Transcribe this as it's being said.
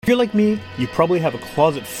you're like me, you probably have a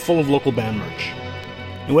closet full of local band merch.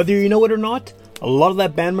 And whether you know it or not, a lot of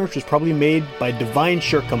that band merch was probably made by Divine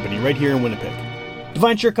Shirt Company right here in Winnipeg.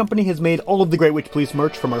 Divine Shirt Company has made all of the Great Witch Police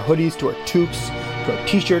merch, from our hoodies to our toques to our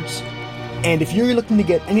t-shirts. And if you're looking to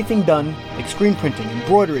get anything done, like screen printing,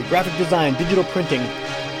 embroidery, graphic design, digital printing,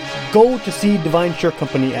 go to see Divine Shirt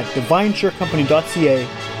Company at divineshirtcompany.ca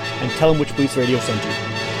and tell them Witch Police Radio sent you.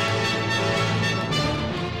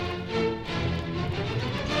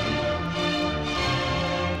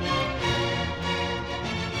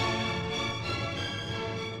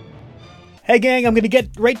 Hey gang, I'm going to get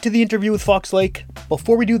right to the interview with Fox Lake.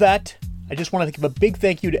 Before we do that, I just want to give a big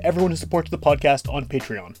thank you to everyone who supports the podcast on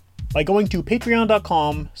Patreon. By going to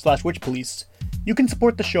patreon.com/witchpolice, you can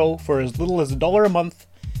support the show for as little as $1 a month,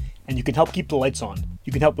 and you can help keep the lights on.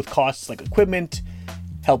 You can help with costs like equipment,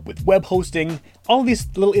 help with web hosting, all these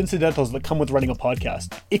little incidentals that come with running a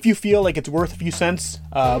podcast. If you feel like it's worth a few cents,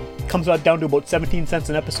 comes out down to about 17 cents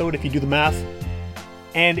an episode if you do the math.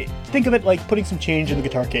 And think of it like putting some change in the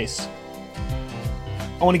guitar case.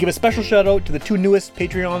 I want to give a special shout out to the two newest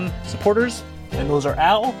Patreon supporters, and those are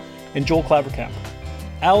Al and Joel Clavercamp.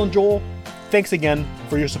 Al and Joel, thanks again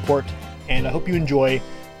for your support, and I hope you enjoy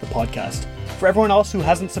the podcast. For everyone else who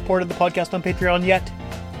hasn't supported the podcast on Patreon yet,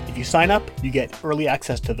 if you sign up, you get early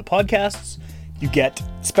access to the podcasts, you get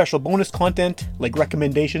special bonus content like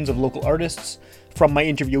recommendations of local artists from my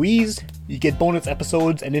interviewees, you get bonus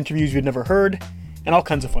episodes and interviews you've never heard, and all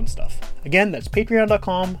kinds of fun stuff. Again, that's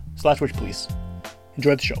patreon.com/witchpolice.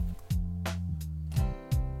 Enjoy the show.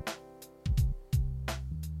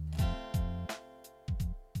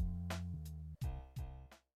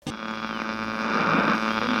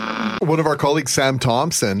 One of our colleagues, Sam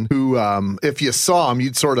Thompson, who, if you saw him,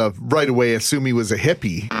 you'd sort of right away assume he was a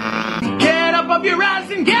hippie. Get up off your ass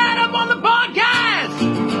and get up on the podcast!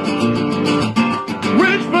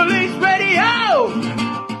 Witch Police Radio!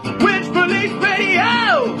 Witch Police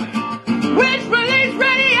Radio! Witch Police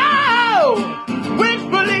Radio! Witch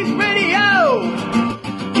Police Radio!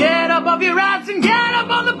 Get up off your ass and get up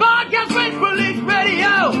on the podcast! Witch Police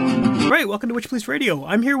Radio! Right, welcome to Witch Police Radio.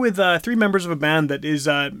 I'm here with three members of a band that is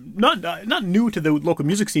not new to the local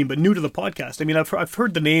music scene, but new to the podcast. I mean, I've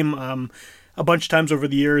heard the name a bunch of times over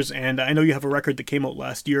the years, and I know you have a record that came out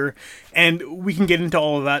last year, and we can get into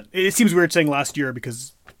all of that. It seems weird saying last year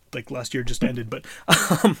because, like, last year just ended, but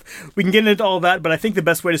we can get into all of that. But I think the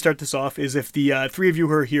best way to start this off is if the three of you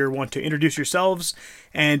who are here want to introduce yourselves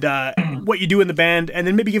and what you do in the band, and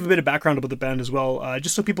then maybe give a bit of background about the band as well,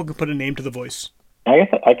 just so people can put a name to the voice. I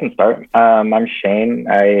guess I can start. I'm Shane.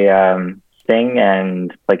 I sing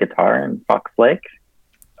and play guitar in Fox Lake.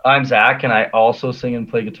 I'm Zach, and I also sing and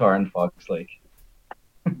play guitar in Fox Lake.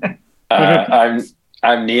 I'm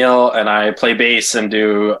Neil, and I play bass and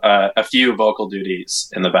do a few vocal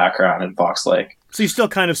duties in the background in Fox Lake. So you still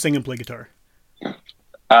kind of sing and play guitar?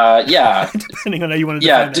 Yeah. Depending on how you want to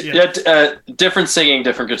define it. Different singing,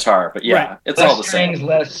 different guitar, but yeah, right. It's less all the same. Strings,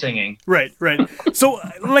 less singing. Right. So,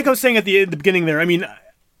 like I was saying at the beginning there, I mean,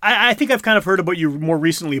 I think I've kind of heard about you more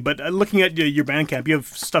recently, but looking at your Bandcamp, you have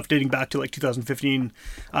stuff dating back to like 2015.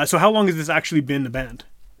 So how long has this actually been a band?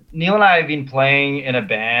 Neil and I have been playing in a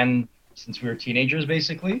band since we were teenagers,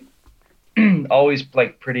 basically. Always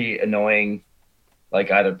like pretty annoying, like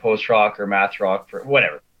either post-rock or math rock, for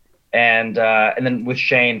whatever. And then with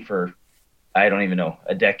Shane for, I don't even know,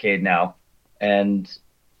 a decade now. And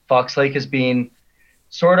Fox Lake has been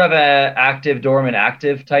sort of a active, dormant,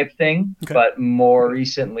 active type thing, okay. But more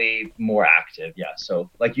recently, more active. Yeah. So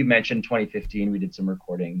like you mentioned, 2015, we did some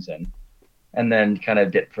recordings and then kind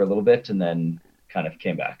of dipped for a little bit and then kind of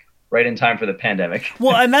came back right in time for the pandemic.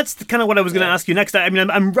 Well, and that's kind of what I was going to ask you next. I mean,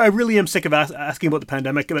 I really am sick of asking about the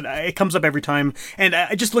pandemic, but it comes up every time. And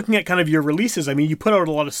just looking at kind of your releases, I mean, you put out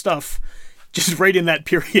a lot of stuff just right in that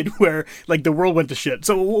period where like the world went to shit.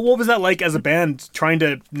 So what was that like as a band trying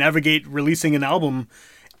to navigate releasing an album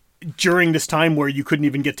during this time where you couldn't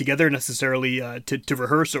even get together necessarily to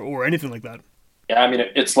rehearse or anything like that? Yeah, I mean,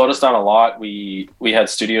 it slowed us down a lot. We had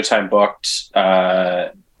studio time booked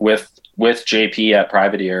with JP at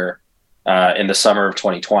Privateer in the summer of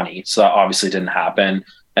 2020. So that obviously didn't happen.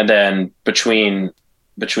 And then between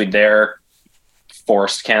their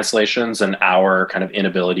forced cancellations and our kind of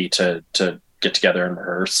inability to get together and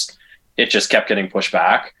rehearse, it just kept getting pushed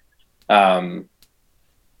back.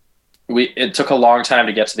 It took a long time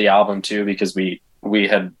to get to the album too, because we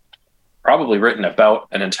had probably written about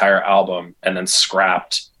an entire album and then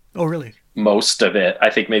scrapped. Oh, really? Most of it. I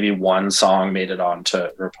think maybe one song made it on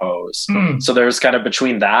to Repose. So there's kind of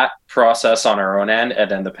between that process on our own end and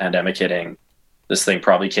then the pandemic hitting, this thing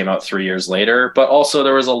probably came out 3 years later, but also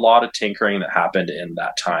there was a lot of tinkering that happened in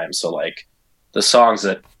that time. So like the songs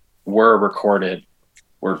that were recorded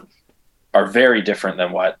are very different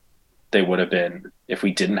than what they would have been if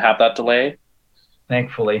we didn't have that delay.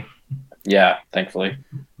 Thankfully. Yeah, thankfully.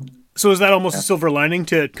 So is that almost a silver lining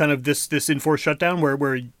to kind of this enforced shutdown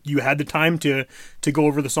where you had the time to go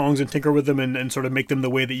over the songs and tinker with them and sort of make them the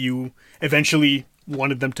way that you eventually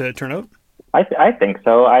wanted them to turn out? I think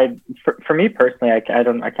so. For me personally, I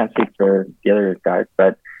can't speak for the other guys,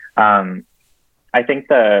 but I think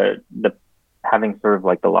the having sort of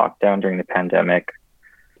like the lockdown during the pandemic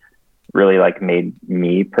really like made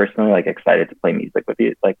me personally like excited to play music with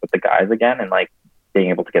the guys again, and like being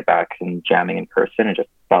able to get back and jamming in person. It just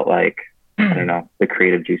felt like, I don't know, the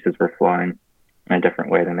creative juices were flowing in a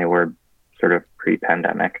different way than they were sort of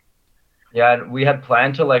pre-pandemic. Yeah, we had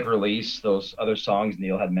planned to like release those other songs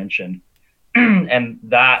Neil had mentioned, and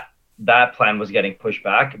that plan was getting pushed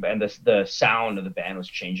back, and the sound of the band was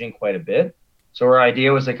changing quite a bit. So our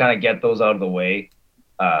idea was to kind of get those out of the way,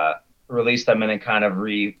 release them, and then kind of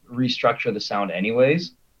restructure the sound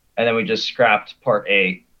anyways. And then we just scrapped part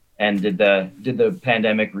A and did the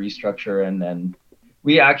pandemic restructure, and then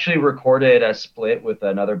we actually recorded a split with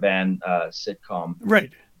another band, Sitcom.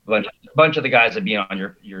 Right. A bunch of the guys that be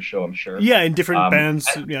on your show, I'm sure. Yeah, in different bands.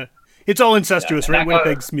 Yeah, it's all incestuous, right?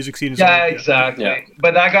 Winnipeg's music scene is. Yeah, exactly. Yeah.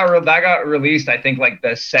 But that got released, I think, like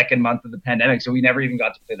the second month of the pandemic, so we never even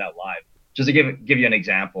got to play that live. Just to give you an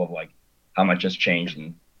example of like how much has changed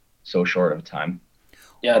in so short of a time.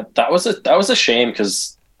 Yeah, that was a shame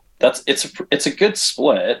because it's a good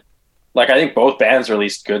split. Like I think both bands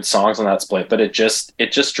released good songs on that split, but it just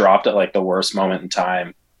dropped at like the worst moment in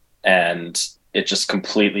time, and it just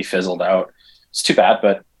completely fizzled out. It's too bad,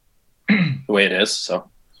 but the way it is. So,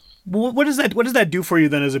 what does that do for you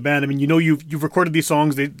then as a band? I mean, you've recorded these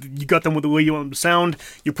songs, you got them with the way you want them to sound,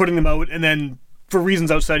 you're putting them out, and then for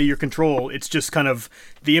reasons outside of your control, it's just kind of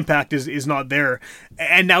the impact is not there.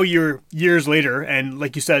 And now you're years later, and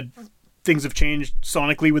like you said, things have changed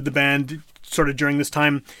sonically with the band sort of during this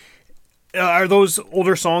time. Are those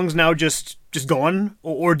older songs now just gone,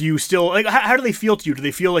 or do you still like? How do they feel to you? Do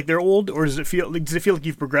they feel like they're old, or does it feel like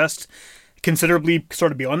you've progressed considerably,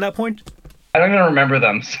 sort of beyond that point? I don't even remember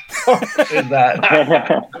them. So is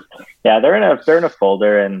that? Yeah, they're in a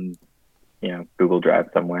folder in Google Drive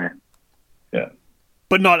somewhere. Yeah,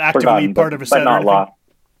 but not actively part of a set. But not lost.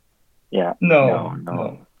 Yeah.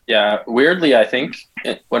 No. Yeah, weirdly, I think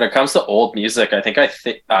when it comes to old music, I think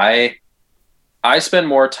I spend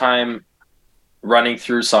more time running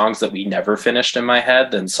through songs that we never finished in my head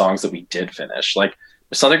than songs that we did finish. Like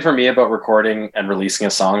there's something for me about recording and releasing a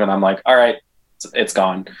song and I'm like, all right, it's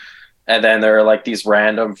gone. And then there are like these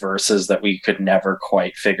random verses that we could never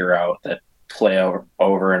quite figure out that play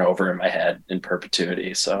over and over in my head in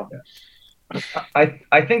perpetuity. So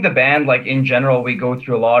I think the band, like in general, we go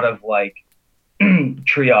through a lot of like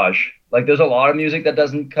triage. Like there's a lot of music that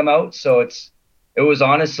doesn't come out. So it was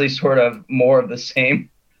honestly sort of more of the same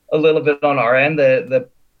a little bit on our end, the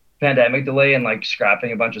pandemic delay and like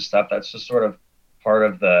scrapping a bunch of stuff. That's just sort of part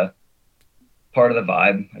of the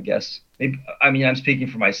vibe, I guess. Maybe, I mean, I'm speaking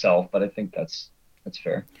for myself, but I think that's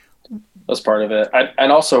fair. That's part of it.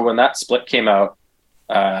 And also when that split came out,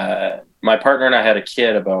 my partner and I had a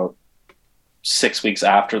kid about 6 weeks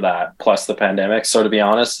after that, plus the pandemic. So to be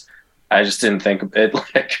honest, I just didn't think it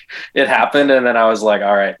like it happened. And then I was like,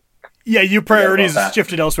 all right. Yeah, your priorities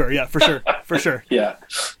shifted elsewhere. Yeah, for sure. For sure. Yeah.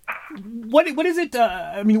 What is it?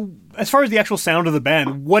 I mean, as far as the actual sound of the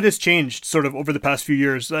band, what has changed sort of over the past few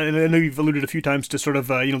years? And I know you've alluded a few times to sort of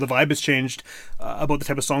the vibe has changed about the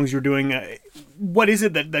type of songs you're doing. What is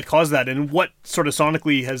it that caused that, and what sort of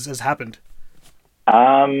sonically has happened?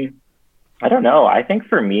 I don't know. I think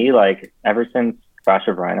for me, like ever since Crash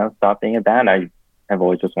of Rhino stopped being a band, I've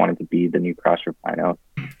always just wanted to be the new Crash of Rhino.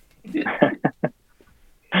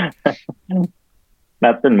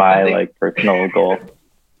 That's been my personal goal.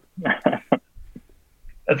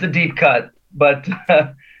 That's a deep cut, but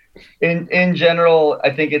in general,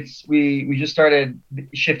 I think we just started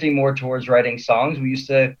shifting more towards writing songs. We used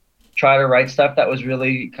to try to write stuff that was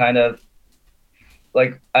really kind of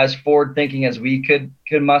like as forward thinking as we could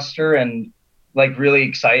muster, and like really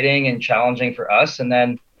exciting and challenging for us. And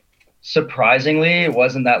then surprisingly, it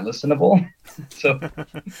wasn't that listenable. So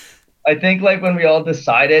I think like when we all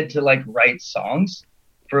decided to like write songs,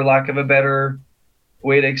 for lack of a better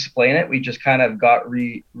way to explain it, we just kind of got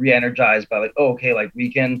re-energized by like, oh, okay, like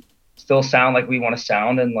we can still sound like we want to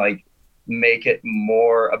sound and like make it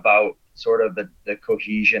more about sort of the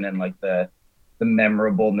cohesion and like the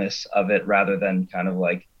memorableness of it, rather than kind of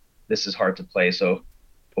like, this is hard to play, so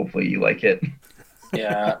hopefully you like it.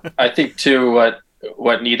 Yeah, I think too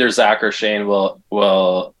what neither Zach or Shane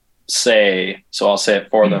will say, so I'll say it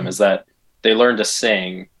for them, is that they learn to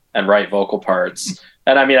sing and write vocal parts.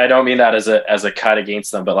 And I mean, I don't mean that as a cut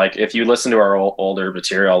against them, but like if you listen to our older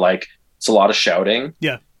material, like it's a lot of shouting.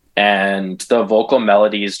 Yeah. And the vocal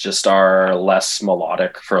melodies just are less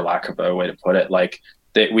melodic, for lack of a way to put it. Like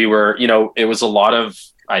we were, it was a lot of,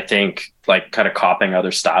 I think, like kind of copying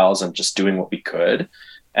other styles and just doing what we could.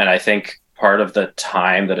 And I think part of the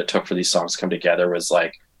time that it took for these songs to come together was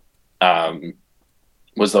like,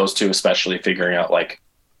 was those two especially figuring out like,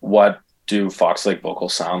 what do Fox Lake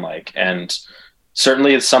vocals sound like? And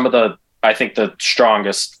certainly I think the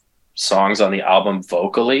strongest songs on the album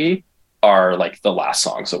vocally are like the last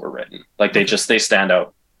songs that were written. Like they stand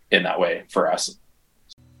out in that way for us.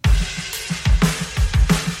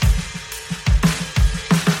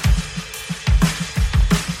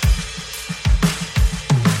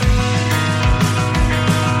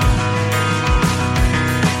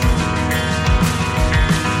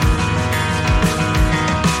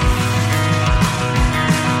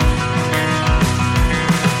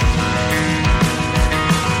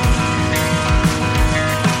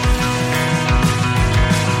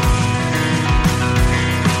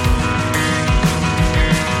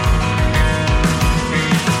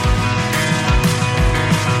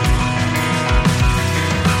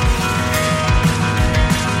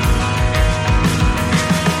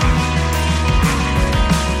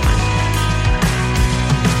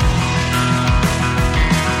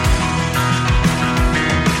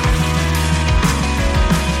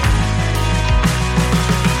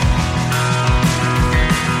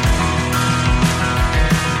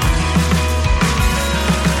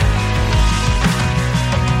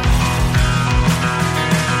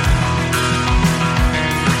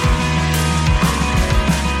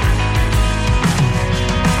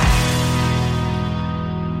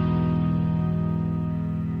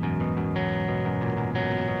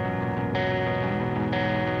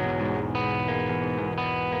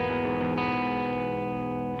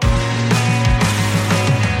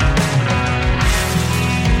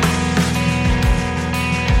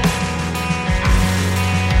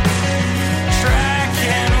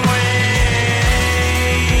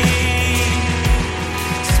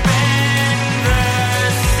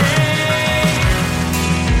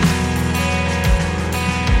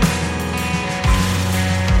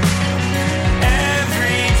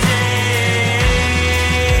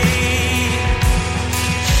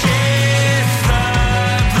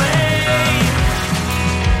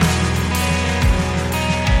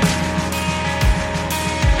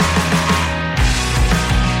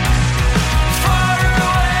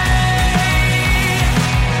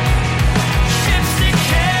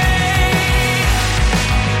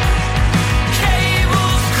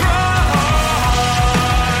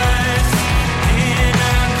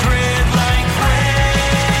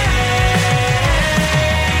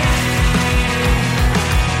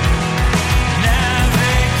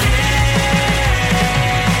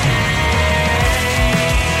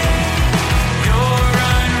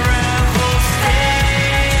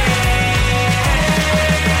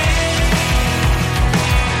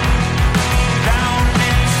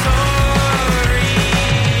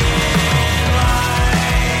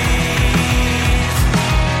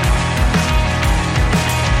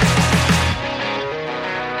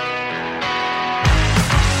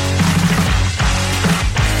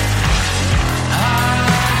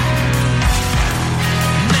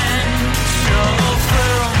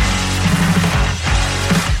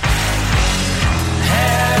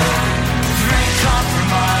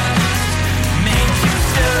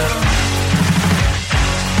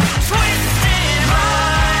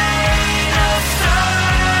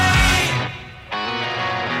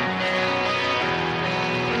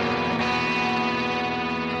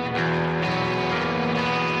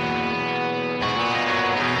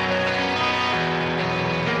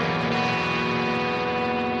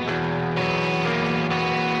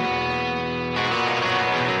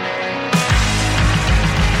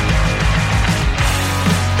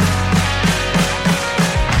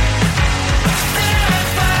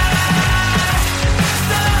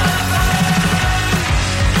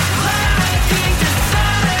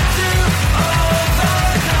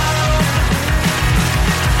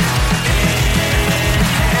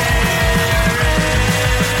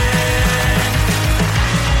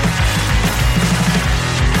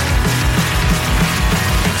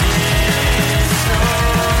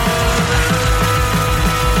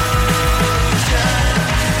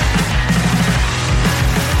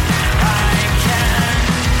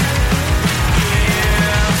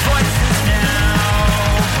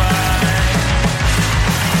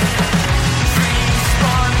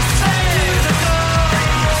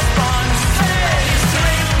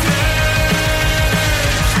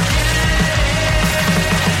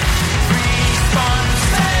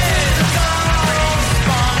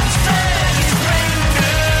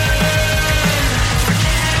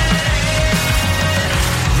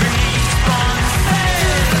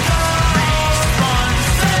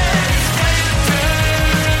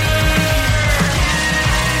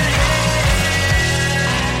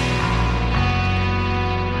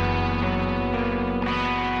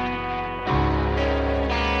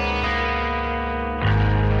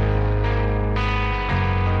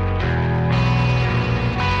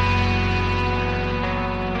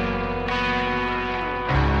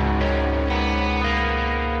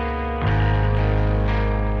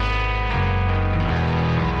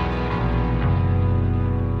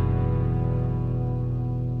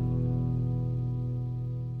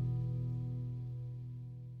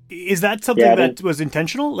 Is that something Yeah, that was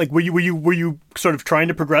intentional? Like, were you sort of trying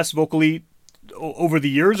to progress vocally over the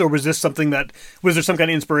years, or was this something that was there some kind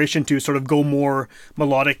of inspiration to sort of go more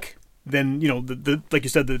melodic than the like you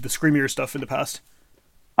said the screamier stuff in the past?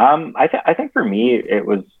 I think for me it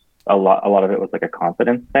was a lot of it was like a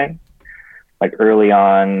confidence thing. Like early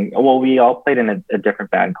on, well, we all played in a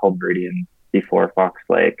different band called Meridian before Fox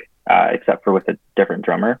Lake, except for with a different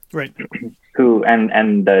drummer, Right. who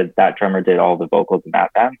that drummer did all the vocals in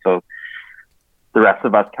that band. So the rest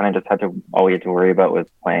of us kind of just all we had to worry about was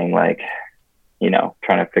playing, like,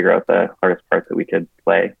 trying to figure out the hardest parts that we could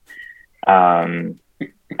play. And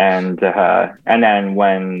then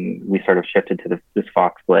when we sort of shifted to this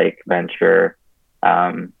Fox Lake venture,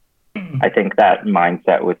 I think that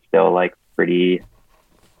mindset was still like pretty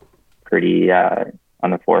on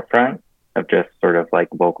the forefront of just sort of like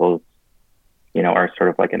vocals, are sort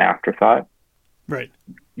of like an afterthought. Right.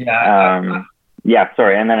 Yeah. Yeah,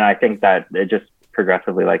 sorry. And then I think that it just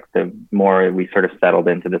progressively, like the more we sort of settled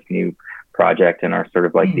into this new project and are sort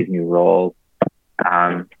of like these new roles,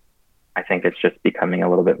 I think it's just becoming a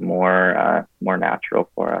little bit more natural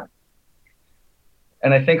for us.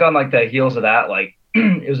 And I think on like the heels of that, like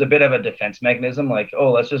it was a bit of a defense mechanism, like,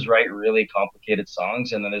 oh, let's just write really complicated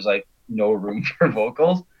songs, and then there's like no room for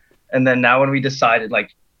vocals. And then now when we decided,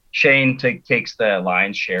 like, Shane takes the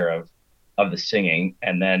lion's share of the singing,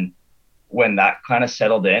 and then when that kind of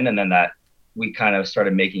settled in, and then that we kind of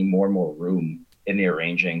started making more and more room in the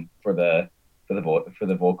arranging for the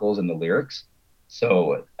vocals and the lyrics.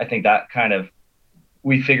 So I think that kind of,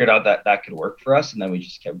 we figured out that could work for us, and then we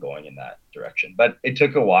just kept going in that direction. But it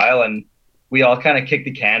took a while, and we all kind of kicked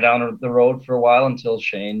the can down the road for a while until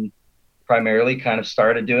Shane primarily kind of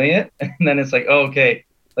started doing it. And then it's like, oh, okay,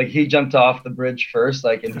 like he jumped off the bridge first,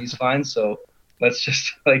 like, and he's fine. So let's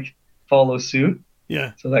just like follow suit.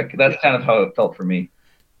 Yeah. So that's kind of how it felt for me.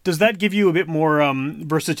 Does that give you a bit more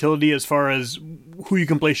versatility as far as who you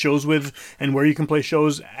can play shows with and where you can play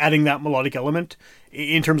shows, adding that melodic element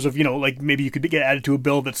in terms of, like maybe you could get added to a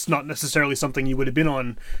bill that's not necessarily something you would have been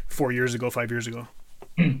on 4 years ago, 5 years ago?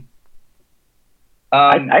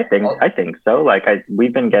 I think so. Like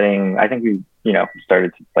we've been getting, I think we,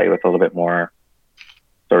 started to play with a little bit more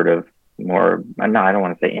sort of more, no, I don't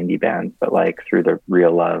want to say indie bands, but like through the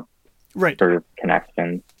Real Love right sort of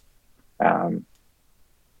connection.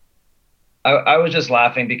 I was just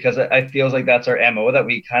laughing because I feels like that's our MO, that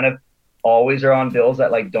we kind of always are on bills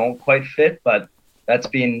that like don't quite fit, but that's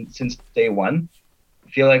been since day one. I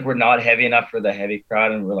feel like we're not heavy enough for the heavy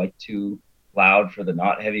crowd, and we're like too loud for the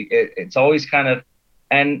not heavy. It's always kind of,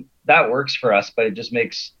 and that works for us, but it just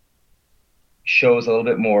makes shows a little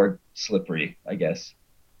bit more slippery, I guess.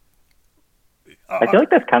 I feel like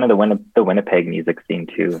that's kind of the Winnipeg music scene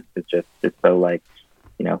too. It's so like,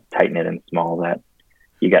 tight knit and small that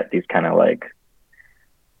you get these kind of like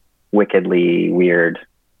wickedly weird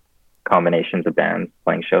combinations of bands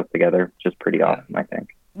playing shows together, which is pretty awesome, I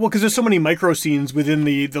think. Well, because there's so many micro scenes within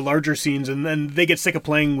the larger scenes, and then they get sick of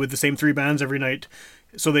playing with the same 3 bands every night.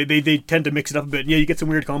 So they tend to mix it up a bit. Yeah, you get some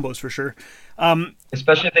weird combos for sure.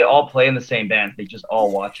 Especially if they all play in the same band, they just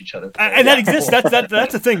all watch each other play. And that exists.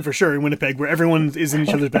 That's a thing for sure in Winnipeg, where everyone is in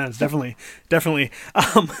each other's bands. Definitely.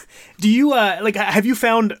 Do you have you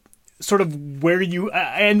found sort of where you?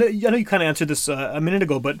 And I know you kind of answered this a minute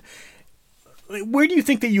ago, but where do you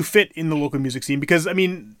think that you fit in the local music scene? Because I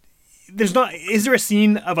mean, is there a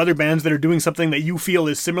scene of other bands that are doing something that you feel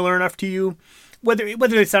is similar enough to you? Whether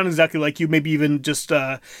they sound exactly like you, maybe even just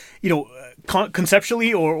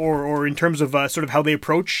conceptually or in terms of sort of how they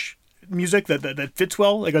approach music that fits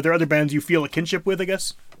well. Like, are there other bands you feel a kinship with, I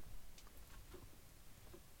guess?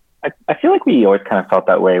 I feel like we always kind of felt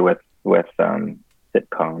that way with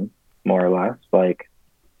Sitcom, more or less. Like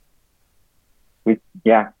we've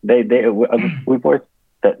always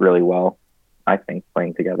fit really well, I think,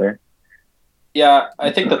 playing together. Yeah, I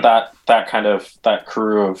think that kind of that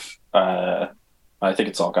crew of I think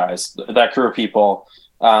it's all guys. That crew of people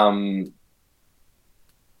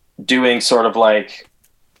doing sort of like,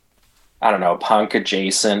 I don't know, punk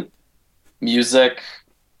adjacent music,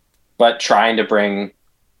 but trying to bring,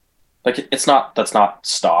 like, that's not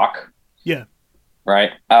stock. Yeah.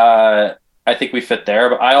 Right. I think we fit there,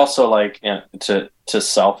 but I also like, to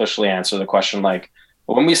selfishly answer the question, like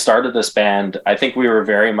when we started this band, I think we were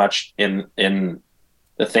very much in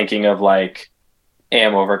the thinking of like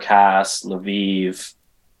AM Overcast, Lviv,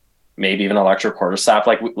 maybe even Electric Quarterstaff.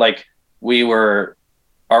 We were,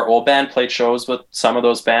 our old band played shows with some of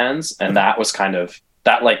those bands, and that was kind of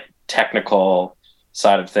that like technical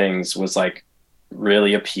side of things was like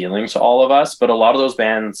really appealing to all of us. But a lot of those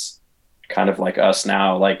bands, kind of like us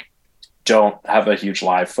now, like don't have a huge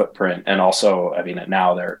live footprint. And also, I mean,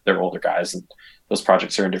 now they're older guys and those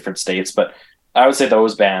projects are in different states, but I would say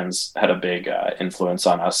those bands had a big influence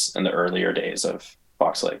on us in the earlier days of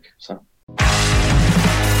Fox Lake. So.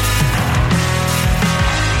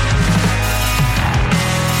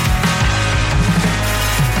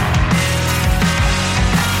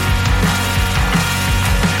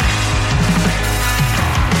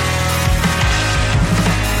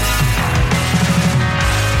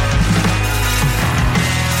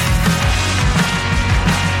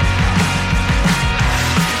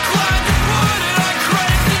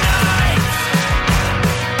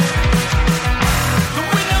 The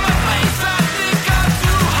wind on my face, I feel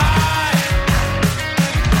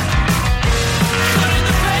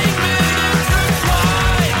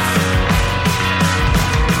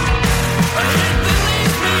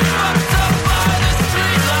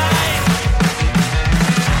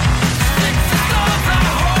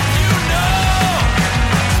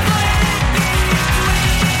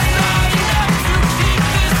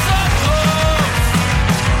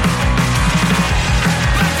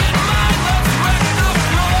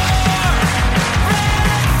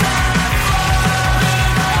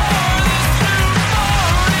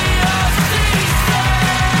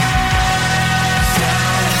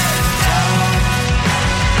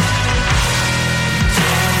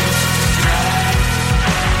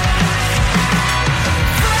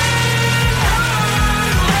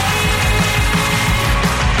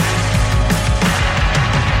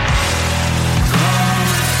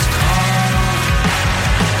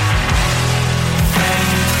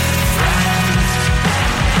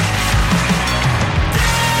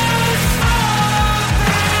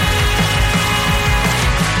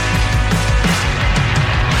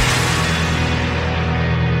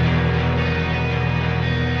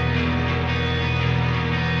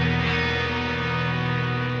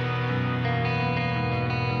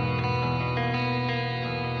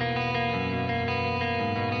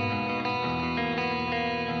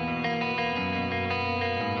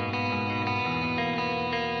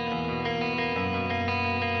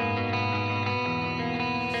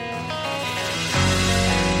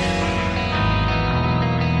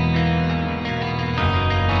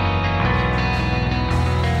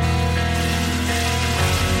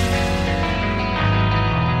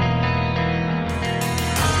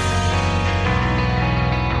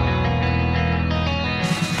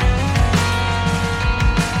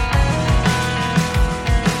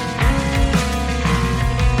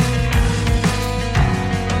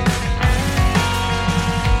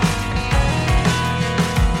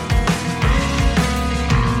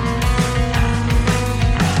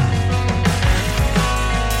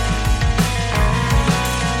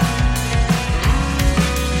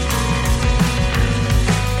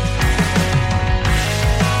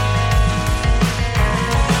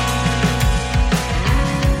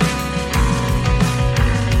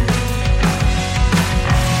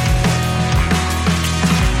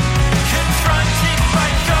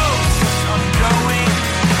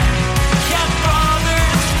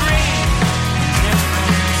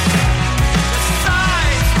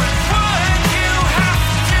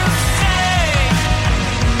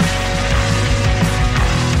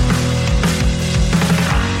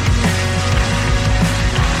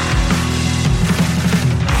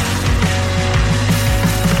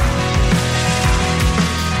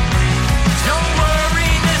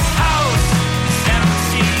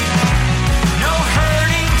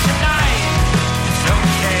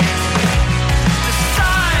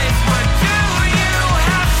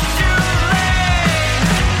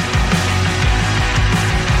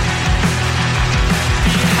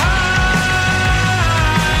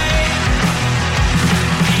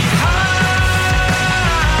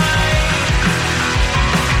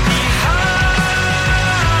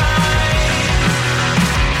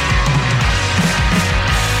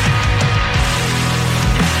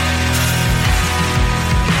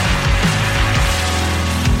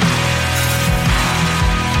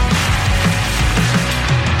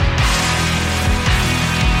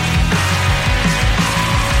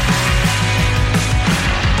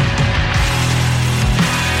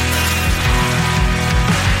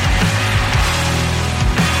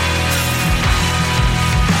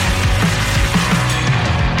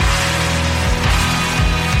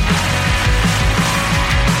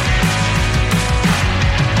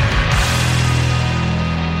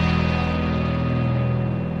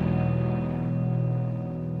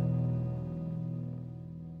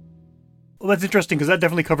that's interesting because that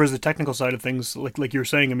definitely covers the technical side of things, like you were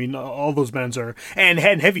saying. I mean, all those bands are and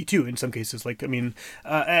heavy too in some cases. Like, I mean,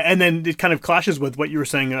 and then it kind of clashes with what you were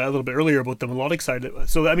saying a little bit earlier about the melodic side.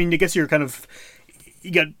 So, I mean, I guess you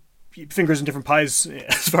got fingers in different pies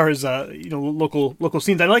as far as local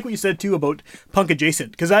scenes. I like what you said too about punk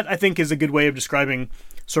adjacent, because that I think is a good way of describing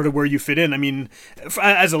sort of where you fit in. I mean,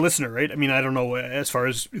 as a listener, right? I mean, I don't know as far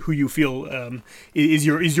as who you feel is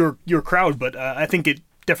your crowd, but I think it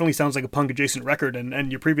definitely sounds like a punk adjacent record, and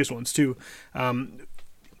your previous ones too.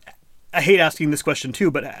 I hate asking this question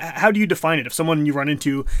too, but how do you define it? If someone you run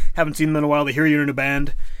into, haven't seen them in a while, they hear you're in a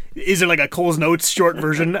band, is it like a Cole's Notes short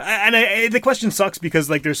version? And the question sucks because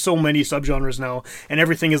like there's so many subgenres now, and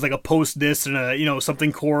everything is like a post this and a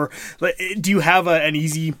something core. Like, do you have an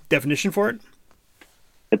easy definition for it?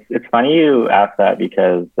 It's funny you asked that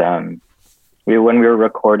because when we were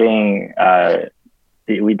recording,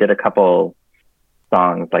 we did a couple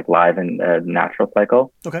songs like live in Natural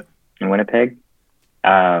Cycle, okay, in Winnipeg.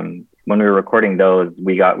 When we were recording those,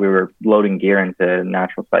 we were loading gear into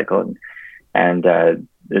Natural Cycle, and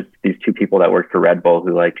there's these two people that work for Red Bull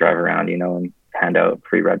who like drive around, and hand out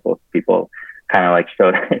free Red Bulls. People kind of like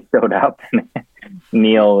showed up, and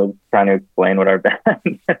Neil was trying to explain what our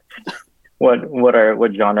band,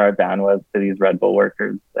 what genre our band was to these Red Bull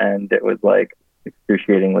workers, and it was like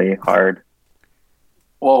excruciatingly hard.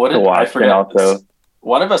 Well, what to did watch. I forget? And also,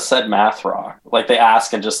 one of us said math rock. Like they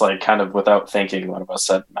ask and just like kind of without thinking, one of us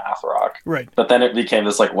said math rock. Right. But then it became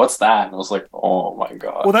this like, what's that? And I was like, oh my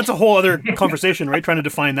God. Well, that's a whole other conversation, right? Trying to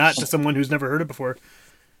define that to someone who's never heard it before.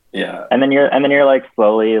 Yeah. And then you're like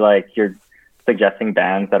slowly like you're suggesting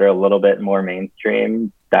bands that are a little bit more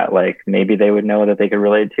mainstream that like maybe they would know that they could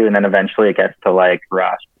relate to, and then eventually it gets to like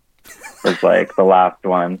Rush was like the last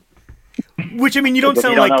one. Which, I mean, you don't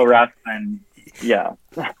sound like... If you don't know Rush, then yeah.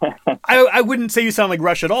 I wouldn't say you sound like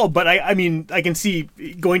Rush at all, but I mean, I can see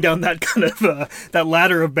going down that kind of that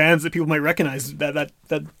ladder of bands that people might recognize. That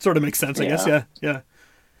sort of makes sense, I guess. Yeah.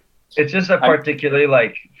 It's just a particularly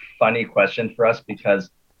like funny question for us because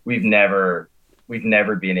we've never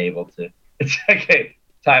been able to. It's okay.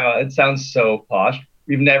 Time out. It sounds so posh.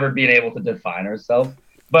 We've never been able to define ourselves,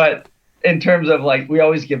 but in terms of like, we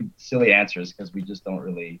always give silly answers because we just don't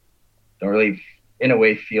really, in a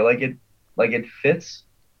way, feel like it fits.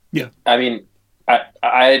 Yeah. I mean,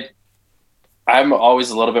 I'm always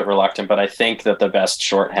a little bit reluctant, but I think that the best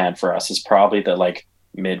shorthand for us is probably the like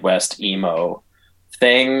Midwest emo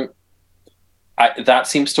thing. That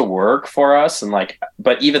seems to work for us. And like,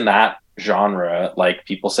 but even that genre, like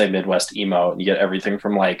people say Midwest emo and you get everything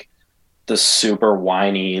from like the super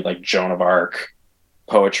whiny, like Joan of Arc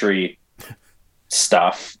poetry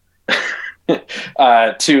stuff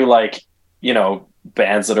to like,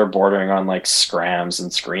 bands that are bordering on like scrams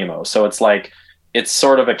and screamo. So it's like, it's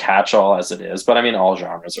sort of a catch-all as it is, but I mean, all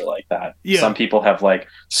genres are like that. Yeah. Some people have like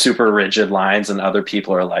super rigid lines and other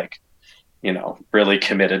people are like, really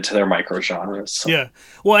committed to their micro genres. So. Yeah.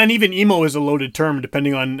 Well, and even emo is a loaded term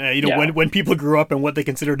depending on, when people grew up and what they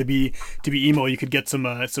consider to be emo, you could get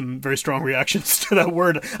some very strong reactions to that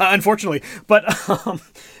word, unfortunately. But,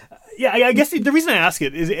 yeah, I guess the reason I ask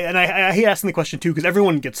it is, and I hate asking the question too, because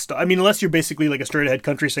everyone gets stuck. I mean, unless you're basically like a straight ahead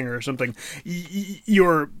country singer or something,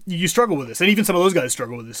 you struggle with this, and even some of those guys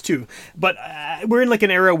struggle with this too. But we're in like an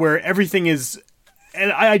era where everything is,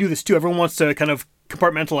 and I do this too. Everyone wants to kind of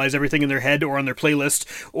compartmentalize everything in their head or on their playlist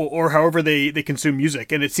or however they consume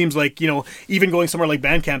music, and it seems like even going somewhere like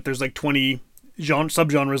Bandcamp, there's like 20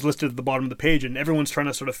 subgenres listed at the bottom of the page, and everyone's trying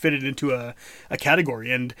to sort of fit it into a category.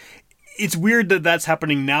 And it's weird that that's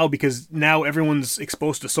happening now because now everyone's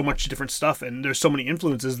exposed to so much different stuff and there's so many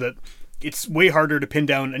influences that it's way harder to pin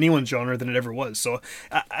down anyone's genre than it ever was. So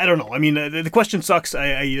I don't know. I mean, the question sucks.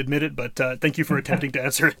 I admit it, but thank you for attempting to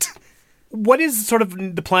answer it. What is sort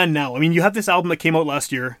of the plan now? I mean, you have this album that came out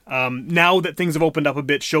last year. Now that things have opened up a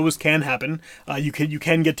bit, shows can happen. You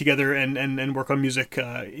can get together and work on music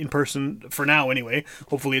in person for now anyway.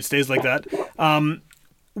 Hopefully it stays like that.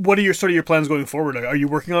 What are your plans going forward? Are you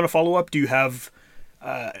working on a follow-up? Do you have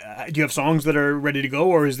songs that are ready to go,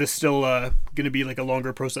 or is this still going to be like a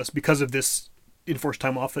longer process because of this enforced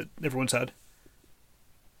time off that everyone's had?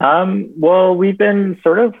 Well, we've been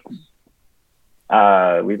sort of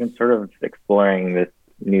exploring this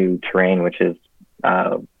new terrain, which is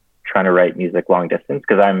trying to write music long distance,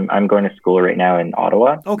 because I'm going to school right now in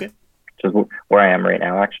Ottawa. Okay. Which is where I am right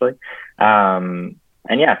now, actually.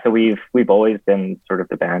 And yeah, so we've always been sort of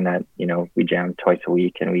the band that, we jam twice a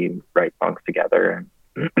week and we write songs together,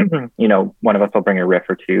 and, one of us will bring a riff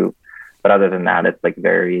or two, but other than that, it's like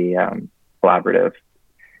very collaborative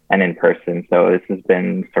and in person. So this has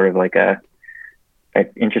been sort of like a an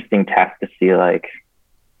interesting test to see, like,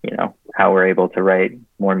 you know, how we're able to write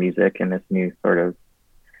more music in this new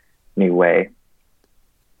way.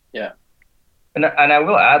 Yeah. And I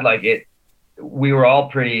will add, like, we were all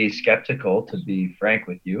pretty skeptical, to be frank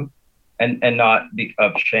with you, and not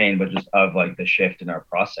of Shane, but just of like the shift in our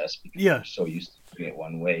process, because we're so used to doing it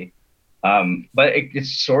one way. But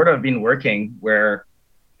it's sort of been working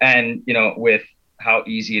and you know, with how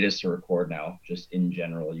easy it is to record now, just in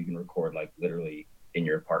general, you can record like literally in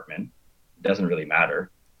your apartment. It doesn't really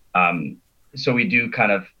matter. So we do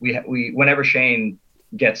kind of, we whenever Shane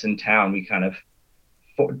gets in town, we kind of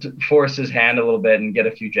force his hand a little bit and get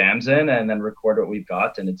a few jams in and then record what we've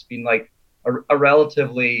got. And it's been like a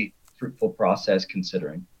relatively fruitful process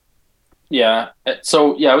considering. Yeah.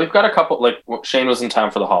 So yeah, we've got a couple, like Shane was in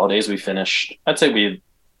town for the holidays. We finished, I'd say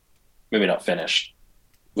maybe not finished.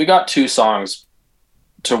 We got 2 songs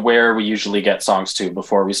to where we usually get songs to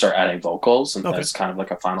before we start adding vocals. And that's kind of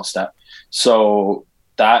like a final step. So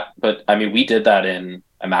but I mean, we did that in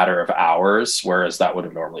a matter of hours, whereas that would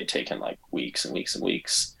have normally taken like weeks and weeks and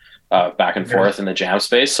weeks back and forth in the jam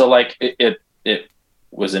space. So like it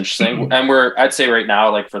was interesting. And I'd say right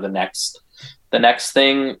now, like for the next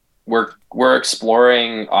thing, we're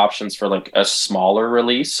exploring options for like a smaller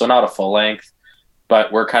release. So not a full length,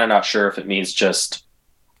 but we're kind of not sure if it means just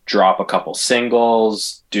drop a couple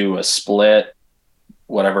singles, do a split,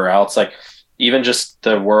 whatever else. Like even just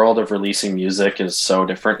the world of releasing music is so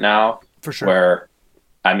different now. For sure. Where,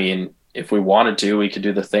 I mean, if we wanted to, we could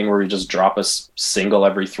do the thing where we just drop a single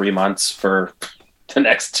every 3 months for the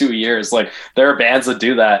next 2 years. Like there are bands that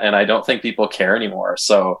do that, and I don't think people care anymore.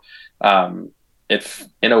 So in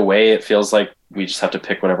a way, it feels like we just have to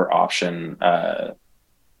pick whatever option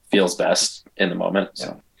feels best in the moment.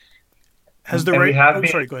 So. Has the right?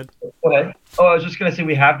 Sorry, go ahead. I was just gonna say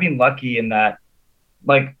we have been lucky in that,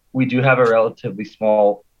 like, we do have a relatively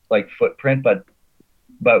small like footprint, but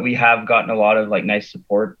we have gotten a lot of like nice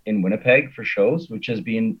support in Winnipeg for shows, which has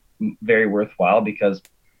been very worthwhile, because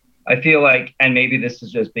I feel like, and maybe this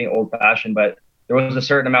is just being old fashioned, but there was a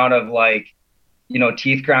certain amount of like, you know,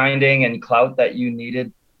 teeth grinding and clout that you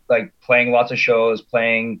needed, like playing lots of shows,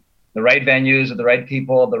 playing the right venues with the right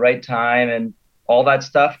people at the right time and all that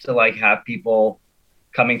stuff to like have people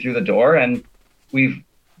coming through the door. And we've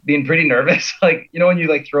been pretty nervous. Like, you know, when you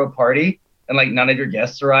like throw a party and like none of your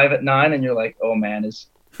guests arrive at 9 and you're like, oh man, is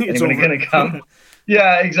anybody going to come?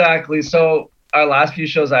 Yeah, exactly. So our last few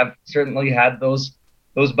shows, I've certainly had those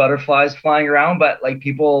butterflies flying around, but like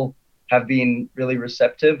people have been really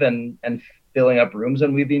receptive and filling up rooms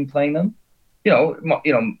when we've been playing them, you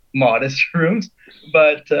know, modest rooms,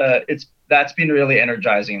 but that's been really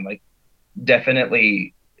energizing, like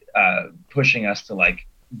definitely pushing us to like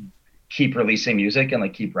keep releasing music and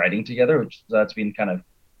like keep writing together, which that's been kind of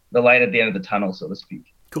the light at the end of the tunnel, so to speak.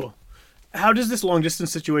 Cool. How does this long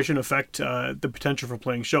distance situation affect the potential for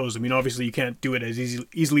playing shows? I mean, obviously you can't do it as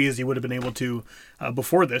easily as you would have been able to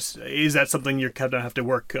before this. Is that something you're kind of have to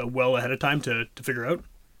work well ahead of time to figure out?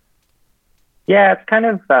 Yeah, it's kind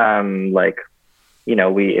of like, you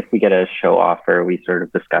know, if we get a show offer, we sort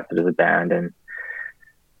of discuss it as a band and,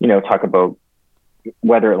 you know, talk about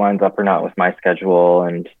whether it lines up or not with my schedule.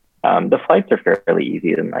 And the flights are fairly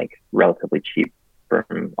easy and like relatively cheap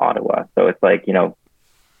from Ottawa. So it's like, you know,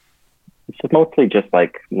 it's just mostly just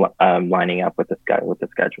like lining up with the schedules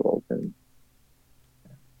and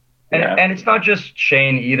it's not just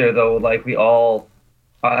Shane either, though. Like we all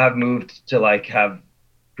have moved to like have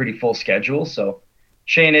pretty full schedules. So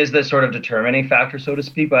Shane is the sort of determining factor, so to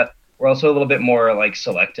speak, but we're also a little bit more like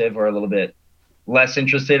selective or a little bit less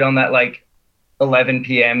interested on that like 11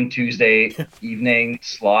 p.m. Tuesday evening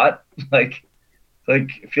slot. Like I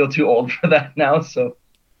feel too old for that now. So.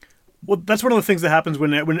 Well, that's one of the things that happens when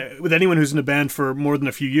with anyone who's in a band for more than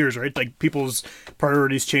a few years, right? Like people's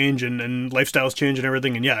priorities change and lifestyles change and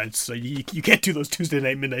everything. And yeah, it's you can't do those Tuesday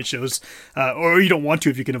night, midnight shows, or you don't want to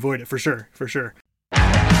if you can avoid it, for sure.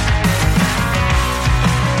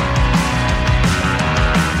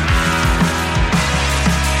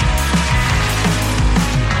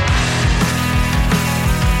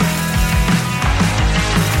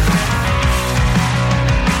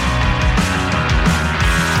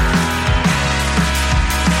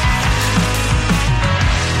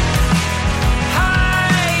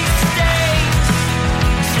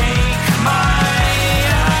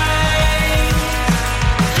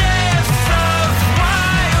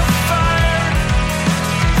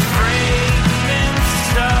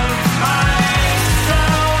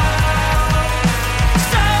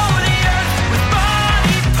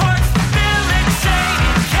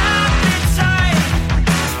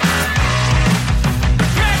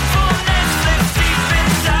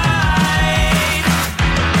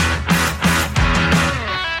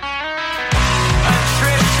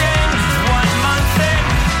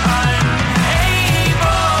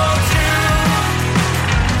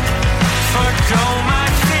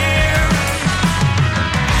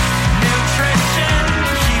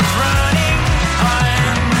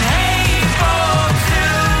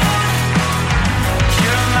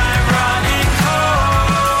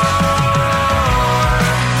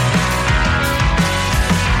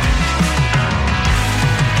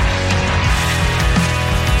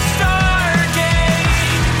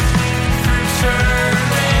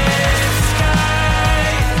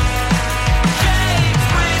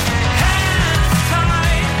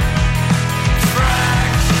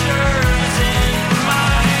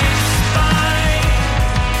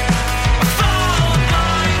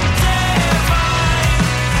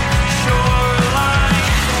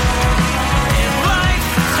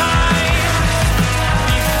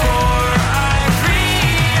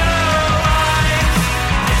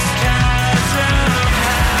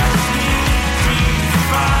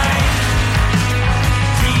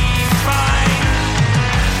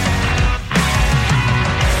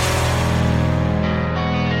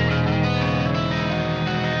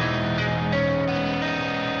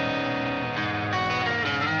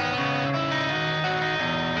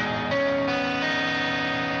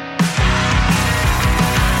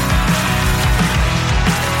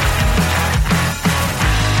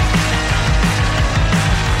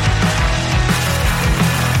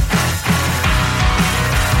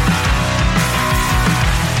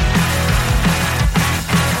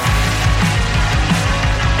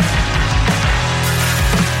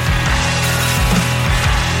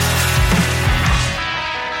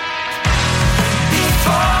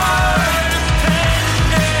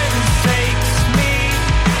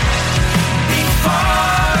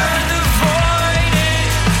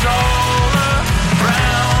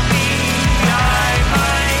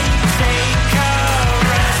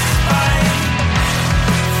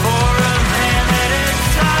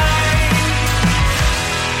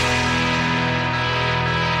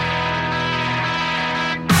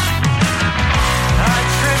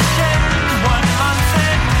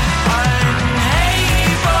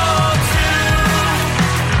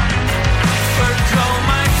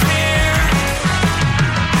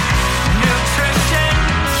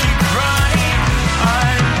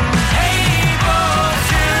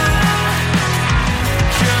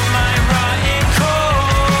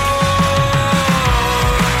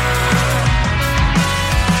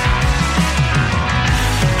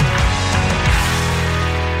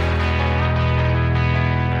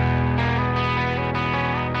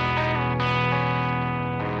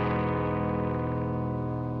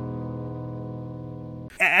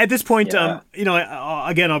 At this point, Yeah.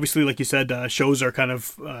 again, obviously, like you said, shows are kind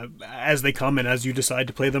of as they come and as you decide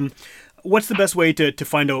to play them. What's the best way to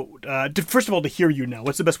find out, first of all, to hear you now?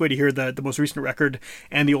 What's the best way to hear the most recent record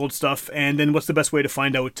and the old stuff? And then what's the best way to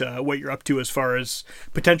find out what you're up to as far as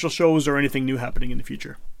potential shows or anything new happening in the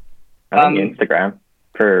future? I think Instagram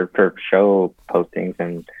for show postings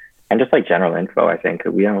and just like general info. I think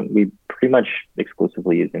we pretty much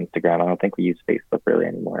exclusively use Instagram. I don't think we use Facebook really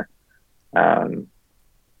anymore. And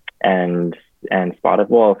Spotify.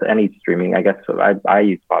 Well, any streaming, I guess. I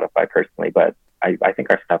use Spotify personally, but I think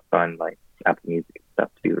our stuff's on like Apple Music and stuff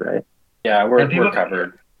too, right? Yeah, we're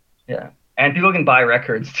covered. Yeah, and people can buy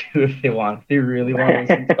records too if they want. If they really want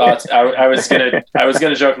to listen. I was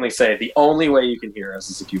gonna jokingly say the only way you can hear us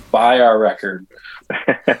is if you buy our record.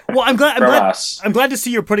 Well, I'm glad us. I'm glad to see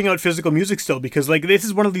you're putting out physical music still, because like this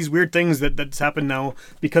is one of these weird things that's happened now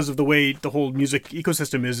because of the way the whole music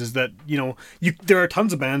ecosystem is that there are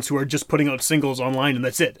tons of bands who are just putting out singles online and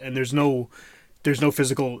that's it, and there's no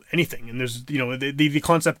physical anything, and there's the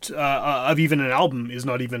concept of even an album is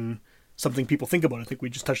not even something people think about. I think we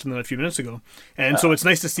just touched on that a few minutes ago, and so it's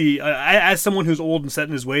nice to see, as someone who's old and set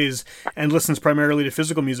in his ways and listens primarily to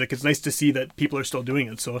physical music, it's nice to see that people are still doing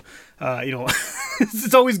it. So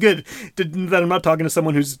it's always good that I'm not talking to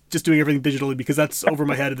someone who's just doing everything digitally, because that's over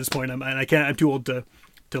my head at this point. I'm too old to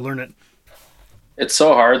learn it. It's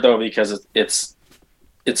so hard though, because it's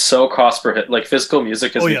so cost prohibitive. Like physical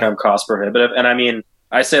music has become cost prohibitive. And I mean,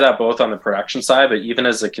 I say that both on the production side, but even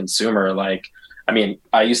as a consumer, like, I mean,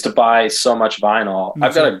 I used to buy so much vinyl.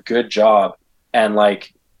 I've got a good job, and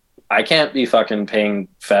like, I can't be fucking paying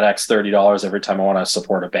FedEx $30 every time I want to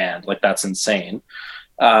support a band. Like, that's insane.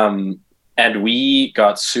 And we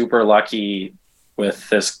got super lucky with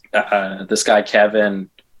this guy, Kevin,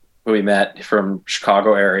 who we met from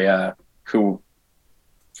Chicago area, who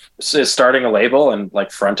is starting a label and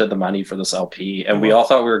like fronted the money for this LP, and we all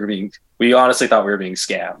thought we honestly thought we were being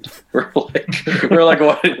scammed. We're like,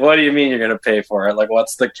 what do you mean you're gonna pay for it? Like,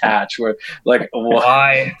 what's the catch? We're like,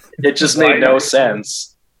 why? It just made no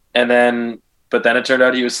sense. But then it turned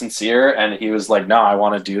out he was sincere, and he was like, no, I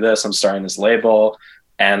want to do this. I'm starting this label.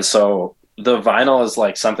 And so the vinyl is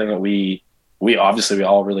like something that we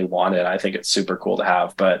all really wanted. I think it's super cool to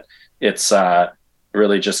have, but it's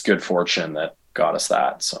really just good fortune that got us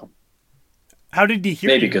that. So how did he hear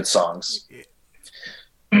maybe you? Good songs.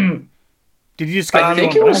 Did you just I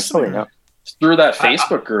think it was through that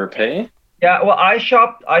Facebook group, hey? Yeah, well, I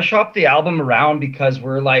shopped the album around because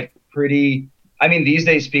we're like pretty. I mean, these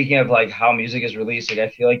days, speaking of like how music is released, like I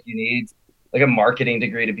feel like you need like a marketing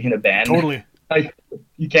degree to be in a band. Totally. Like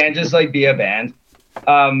you can't just like be a band,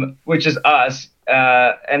 which is us.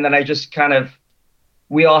 And then I just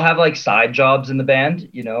we all have like side jobs in the band,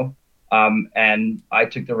 and I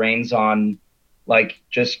took the reins on like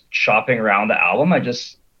just shopping around the album. I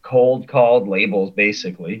just cold called labels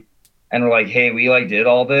basically, and we're like, hey, we like did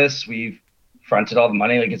all this, we've fronted all the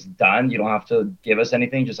money, like it's done, you don't have to give us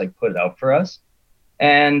anything, just like put it out for us.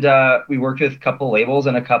 And we worked with a couple of labels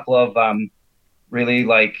and a couple of really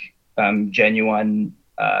like genuine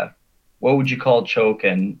what would you call Choke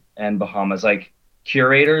and Bahamas, like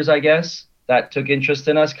curators, I guess, that took interest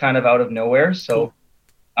in us kind of out of nowhere. So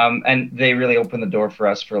and they really opened the door for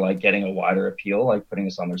us for like getting a wider appeal, like putting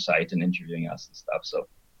us on their site and interviewing us and stuff. So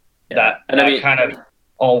that kind of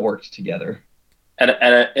all worked together. And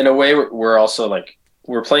in a way, we're also like,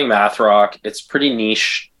 we're playing math rock. It's pretty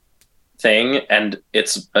niche thing, and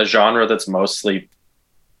it's a genre that's mostly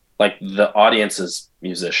like the audience is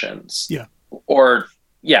musicians. Yeah. Or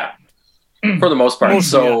for the most part.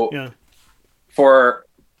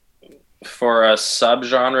 For a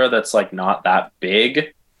subgenre that's like not that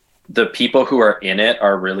big, the people who are in it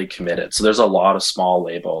are really committed. So there's a lot of small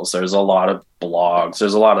labels, there's a lot of blogs,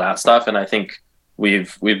 there's a lot of that stuff, and I think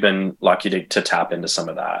we've been lucky to tap into some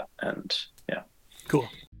of that. And cool.